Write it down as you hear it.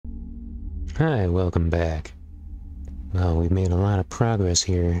Hi, welcome back. Well, we've made a lot of progress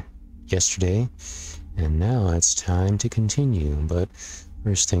here yesterday, and now it's time to continue, but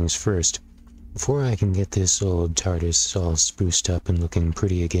first things first. Before I can get this old TARDIS all spruced up and looking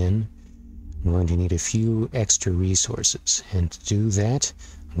pretty again, I'm going to need a few extra resources, and to do that,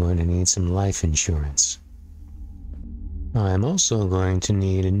 I'm going to need some life insurance. I'm also going to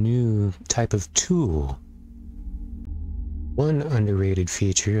need a new type of tool. One underrated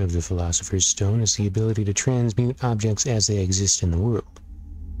feature of the Philosopher's Stone is the ability to transmute objects as they exist in the world.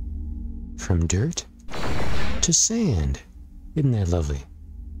 From dirt to sand. Isn't that lovely?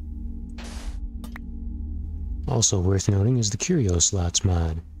 Also worth noting is the Curio Slots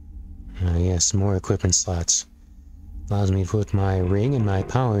mod. Yes, more equipment slots. Allows me to put my ring and my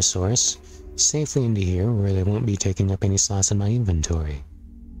power source safely into here where they won't be taking up any slots in my inventory.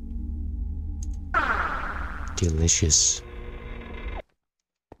 Delicious.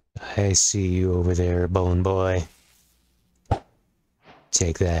 I see you over there, Bone Boy.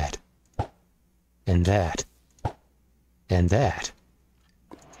 Take that. And that. And that.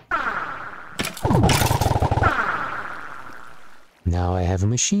 Now I have a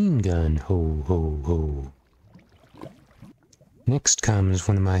machine gun. Ho, ho, ho. Next comes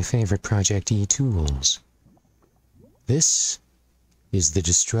one of my favorite Project E tools. This is the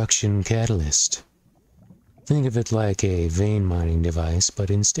Destruction Catalyst. Think of it like a vein mining device, but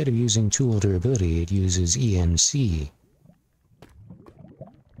instead of using tool durability, it uses EMC.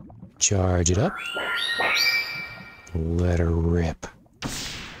 Charge it up. Let her rip.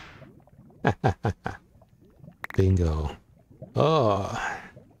 Bingo. Oh,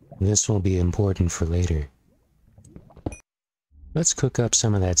 this will be important for later. Let's cook up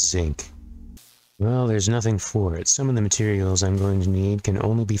some of that zinc. Well, there's nothing for it. Some of the materials I'm going to need can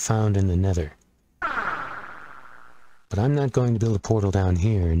only be found in the Nether. But I'm not going to build a portal down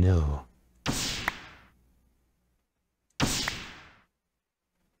here, no.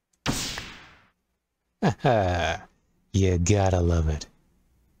 Haha, you gotta love it.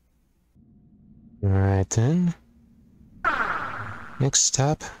 Alright then. Next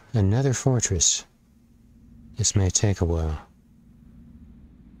stop, another fortress. This may take a while.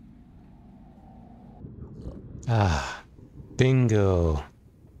 Ah, bingo.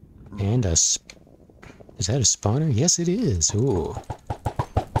 And is that a spawner? Yes, it is. Ooh.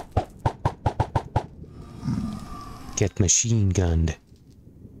 Get machine gunned.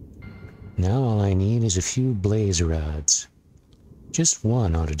 Now all I need is a few blaze rods. Just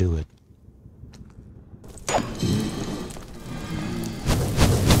one ought to do it.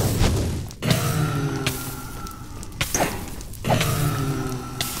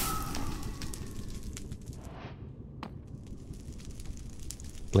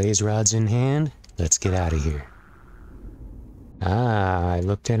 Blaze rods in hand, let's get out of here. Ah, I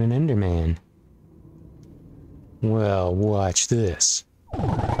looked at an Enderman. Well, watch this.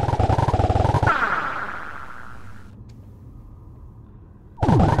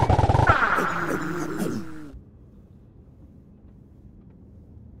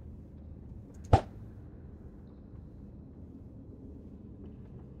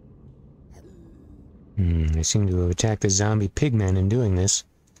 I seem to have attacked the zombie pigmen in doing this.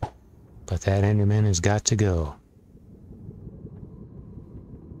 But that Enderman has got to go.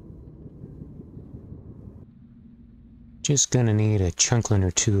 Just gonna need a chunklin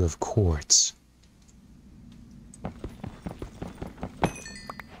or two of quartz.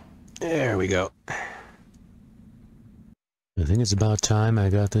 There we go. I think it's about time I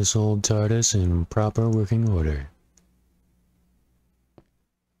got this old TARDIS in proper working order.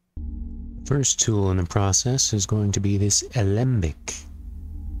 First tool in the process is going to be this alembic.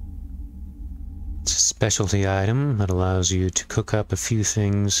 It's a specialty item that allows you to cook up a few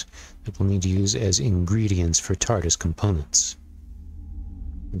things that we'll need to use as ingredients for TARDIS components.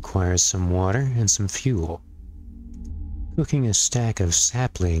 It requires some water and some fuel. Cooking a stack of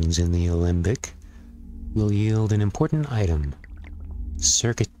saplings in the alembic will yield an important item,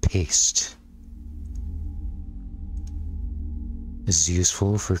 circuit paste. This is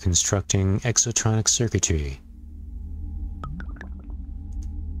useful for constructing exotronic circuitry.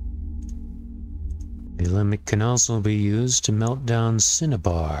 The alembic can also be used to melt down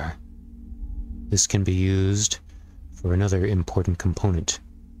cinnabar. This can be used for another important component.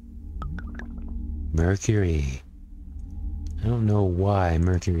 Mercury. I don't know why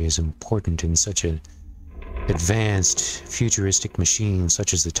mercury is important in such an advanced, futuristic machine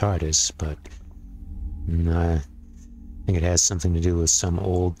such as the TARDIS, but I think it has something to do with some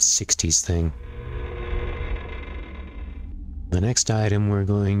old 60s thing. The next item we're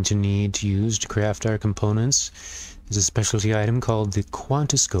going to need to use to craft our components is a specialty item called the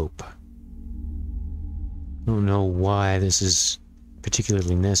quantoscope. I don't know why this is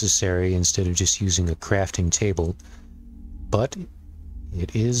particularly necessary instead of just using a crafting table, but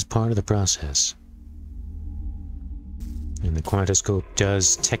it is part of the process. And the quantoscope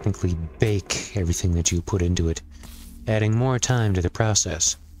does technically bake everything that you put into it, adding more time to the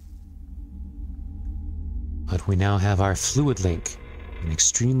process. But we now have our fluid link, an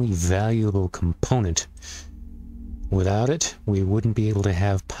extremely valuable component. Without it, we wouldn't be able to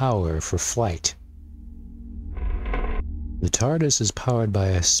have power for flight. The TARDIS is powered by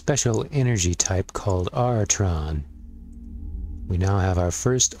a special energy type called Artron. We now have our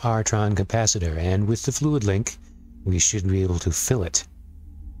first Artron capacitor, and with the fluid link, we should be able to fill it.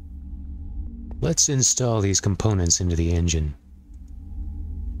 Let's install these components into the engine.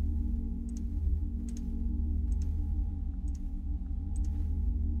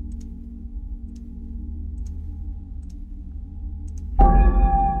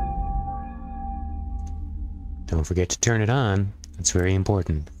 Don't forget to turn it on. That's very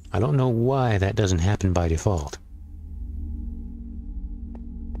important. I don't know why that doesn't happen by default.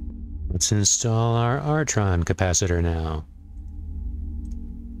 Let's install our Artron capacitor now.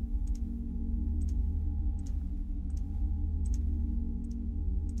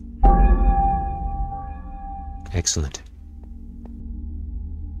 Excellent.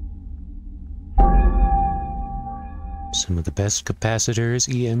 Some of the best capacitors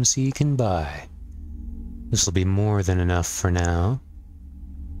EMC can buy. This will be more than enough for now.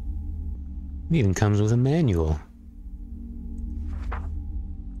 It even comes with a manual.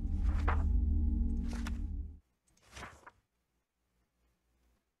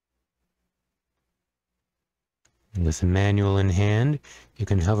 And with the manual in hand, you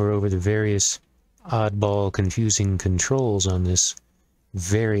can hover over the various oddball, confusing controls on this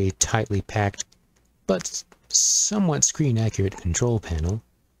very tightly packed, but somewhat screen-accurate control panel.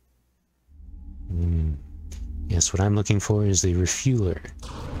 Yes, what I'm looking for is the refueler.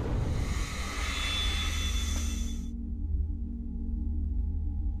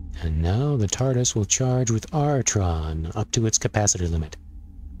 And now the TARDIS will charge with Artron up to its capacitor limit.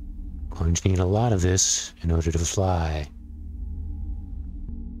 Going to need a lot of this in order to fly.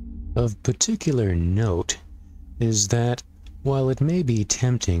 Of particular note is that while it may be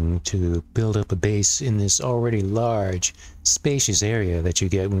tempting to build up a base in this already large, spacious area that you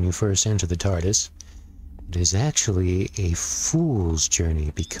get when you first enter the TARDIS, it is actually a fool's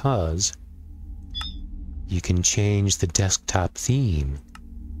journey because you can change the desktop theme.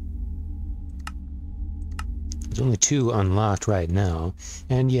 There's only 2 unlocked right now,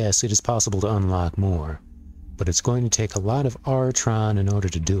 and yes, it is possible to unlock more, but it's going to take a lot of Artron in order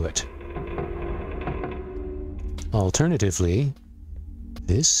to do it. Alternatively,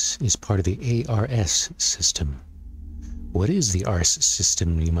 this is part of the ARS system. What is the ARS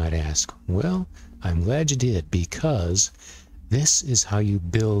system, you might ask? Well, I'm glad you did, because this is how you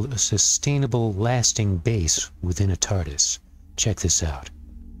build a sustainable, lasting base within a TARDIS. Check this out.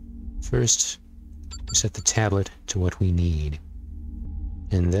 First, we set the tablet to what we need.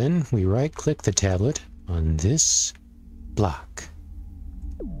 And then we right-click the tablet on this block.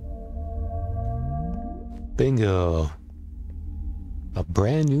 Bingo! A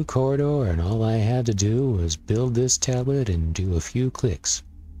brand new corridor, and all I had to do was build this tablet and do a few clicks.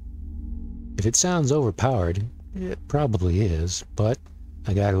 If it sounds overpowered, it probably is, but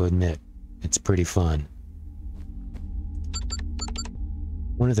I gotta admit, it's pretty fun.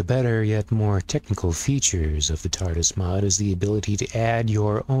 One of the better yet more technical features of the TARDIS mod is the ability to add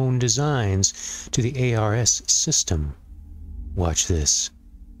your own designs to the ARS system. Watch this.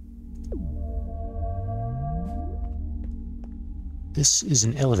 This is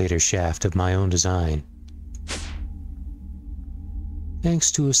an elevator shaft of my own design.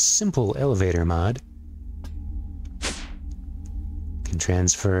 Thanks to a simple elevator mod, you can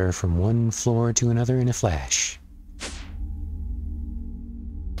transfer from one floor to another in a flash.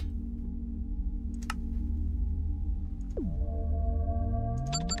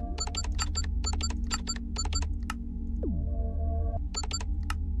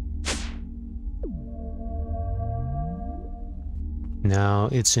 Now,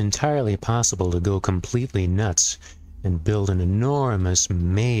 it's entirely possible to go completely nuts and build an enormous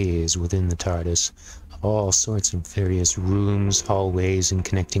maze within the TARDIS of all sorts of various rooms, hallways, and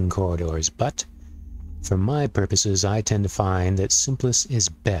connecting corridors, but for my purposes, I tend to find that simplest is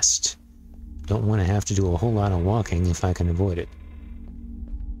best. Don't want to have to do a whole lot of walking if I can avoid it.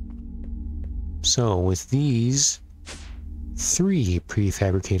 So, with these 3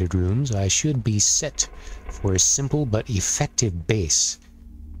 prefabricated rooms, I should be set for a simple but effective base.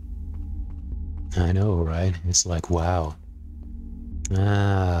 I know, right? It's like, wow.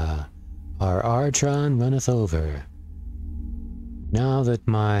 Our Artron runneth over. Now that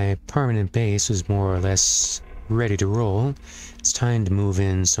my permanent base is more or less ready to roll, it's time to move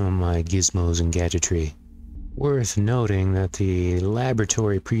in some of my gizmos and gadgetry. Worth noting that the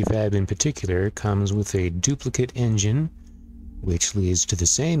laboratory prefab in particular comes with a duplicate engine, which leads to the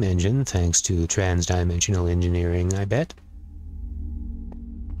same engine thanks to transdimensional engineering, I bet.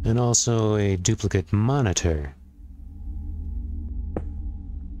 And also a duplicate monitor.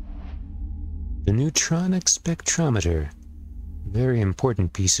 The neutronic spectrometer. Very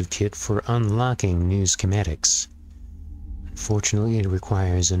important piece of kit for unlocking new schematics. Unfortunately, it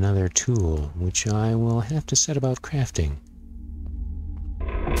requires another tool, which I will have to set about crafting.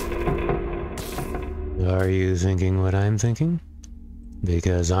 Are you thinking what I'm thinking?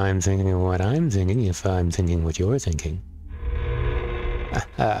 Because I'm thinking what I'm thinking if I'm thinking what you're thinking.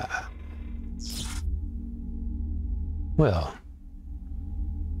 Aha! Well,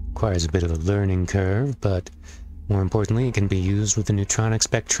 requires a bit of a learning curve, but more importantly, it can be used with the neutronic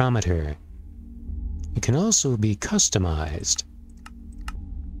spectrometer. It can also be customized.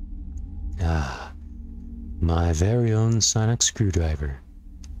 Ah, my very own sonic screwdriver.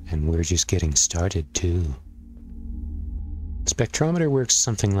 And we're just getting started, too. Spectrometer works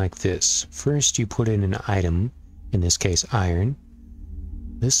something like this. First, you put in an item, in this case iron.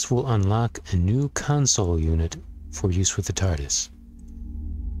 This will unlock a new console unit for use with the TARDIS.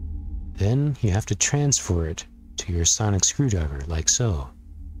 Then you have to transfer it to your sonic screwdriver, like so.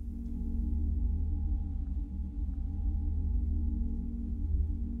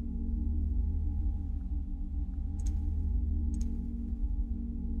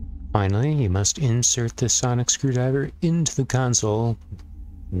 Finally, you must insert the sonic screwdriver into the console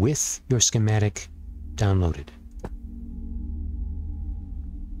with your schematic downloaded.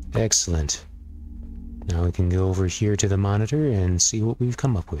 Excellent. Now we can go over here to the monitor and see what we've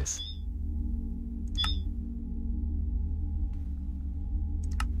come up with.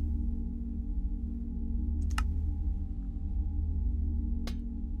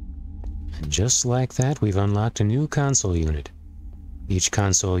 And just like that, we've unlocked a new console unit. Each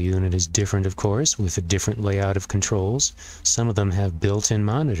console unit is different, of course, with a different layout of controls. Some of them have built-in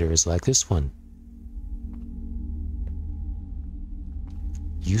monitors, like this one.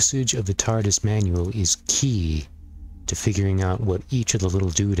 Usage of the TARDIS manual is key to figuring out what each of the little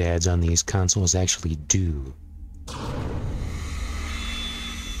doodads on these consoles actually do.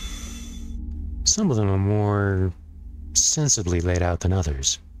 Some of them are more sensibly laid out than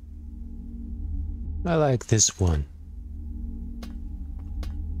others. I like this one.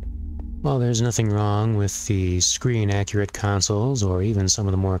 While there's nothing wrong with the screen-accurate consoles or even some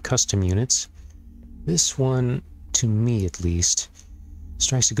of the more custom units, this one, to me at least,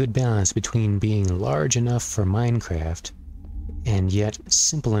 strikes a good balance between being large enough for Minecraft and yet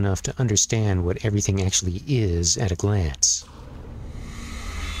simple enough to understand what everything actually is at a glance.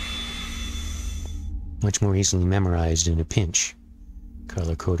 Much more easily memorized in a pinch.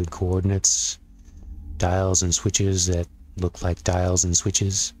 Color-coded coordinates, dials and switches that look like dials and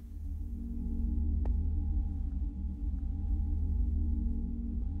switches.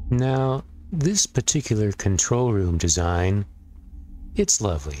 Now, this particular control room design, it's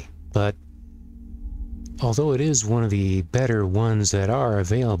lovely, but although it is one of the better ones that are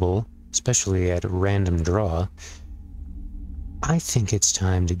available, especially at random draw, I think it's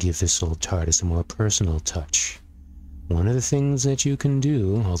time to give this old TARDIS a more personal touch. One of the things that you can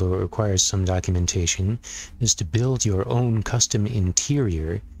do, although it requires some documentation, is to build your own custom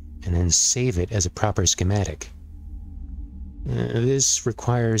interior and then save it as a proper schematic. This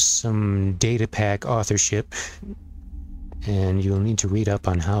requires some data pack authorship, and you'll need to read up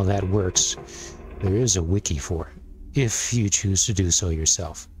on how that works. There is a wiki for it, if you choose to do so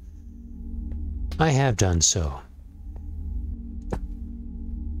yourself. I have done so.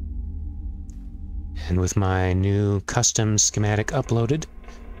 And with my new custom schematic uploaded,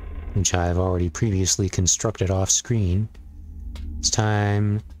 which I've already previously constructed off screen, it's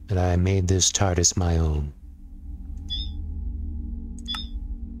time that I made this TARDIS my own.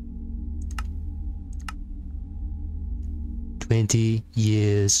 "20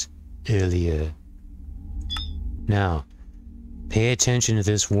 years earlier." Now, pay attention to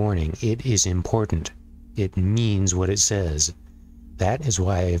this warning. It is important. It means what it says. That is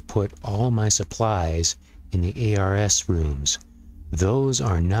why I have put all my supplies in the ARS rooms. Those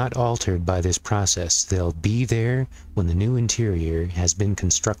are not altered by this process. They'll be there when the new interior has been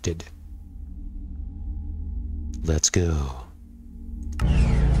constructed. Let's go.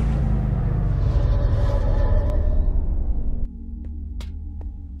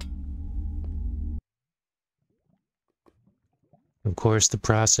 Of course, the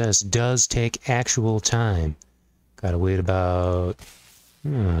process does take actual time. Gotta wait about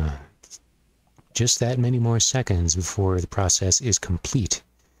just that many more seconds before the process is complete.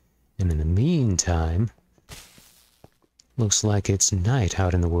 And in the meantime, looks like it's night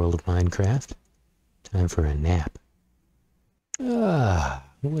out in the world of Minecraft. Time for a nap. Ah,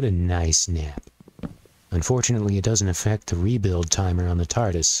 what a nice nap. Unfortunately, it doesn't affect the rebuild timer on the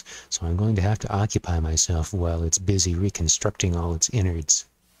TARDIS, so I'm going to have to occupy myself while it's busy reconstructing all its innards.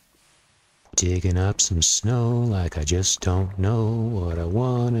 Digging up some snow like I just don't know what I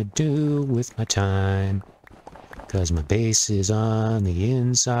want to do with my time. 'Cause my base is on the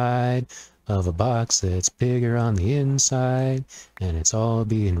inside of a box that's bigger on the inside, and it's all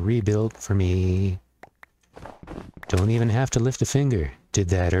being rebuilt for me. Don't even have to lift a finger. Did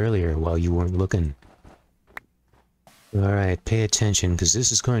that earlier while you weren't looking. Alright, pay attention, because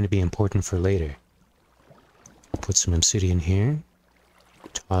this is going to be important for later. Put some obsidian here.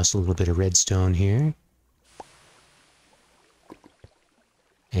 Toss a little bit of redstone here.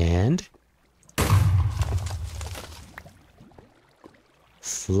 And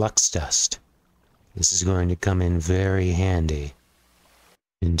flux dust. This is going to come in very handy.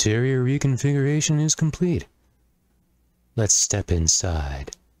 Interior reconfiguration is complete. Let's step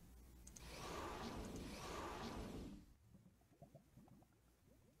inside.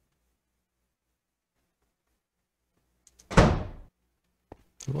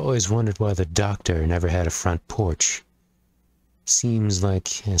 I've always wondered why the doctor never had a front porch. Seems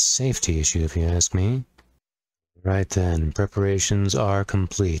like a safety issue if you ask me. Right then, preparations are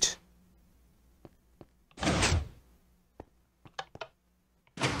complete.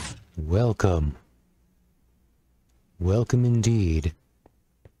 Welcome. Welcome indeed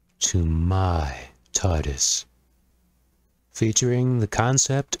to my TARDIS. Featuring the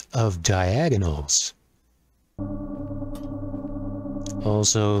concept of diagonals.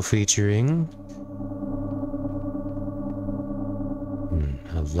 Also featuring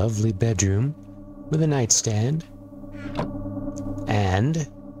a lovely bedroom with a nightstand and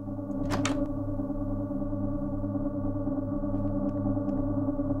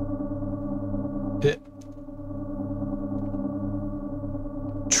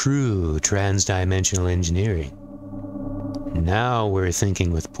true trans-dimensional engineering. Now we're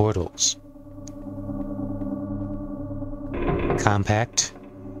thinking with portals. Compact,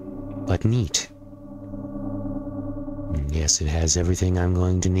 but neat. Yes, it has everything I'm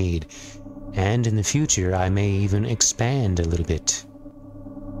going to need. And in the future, I may even expand a little bit.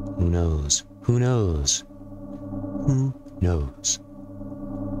 Who knows? Who knows? Who knows?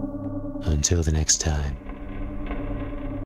 Until the next time.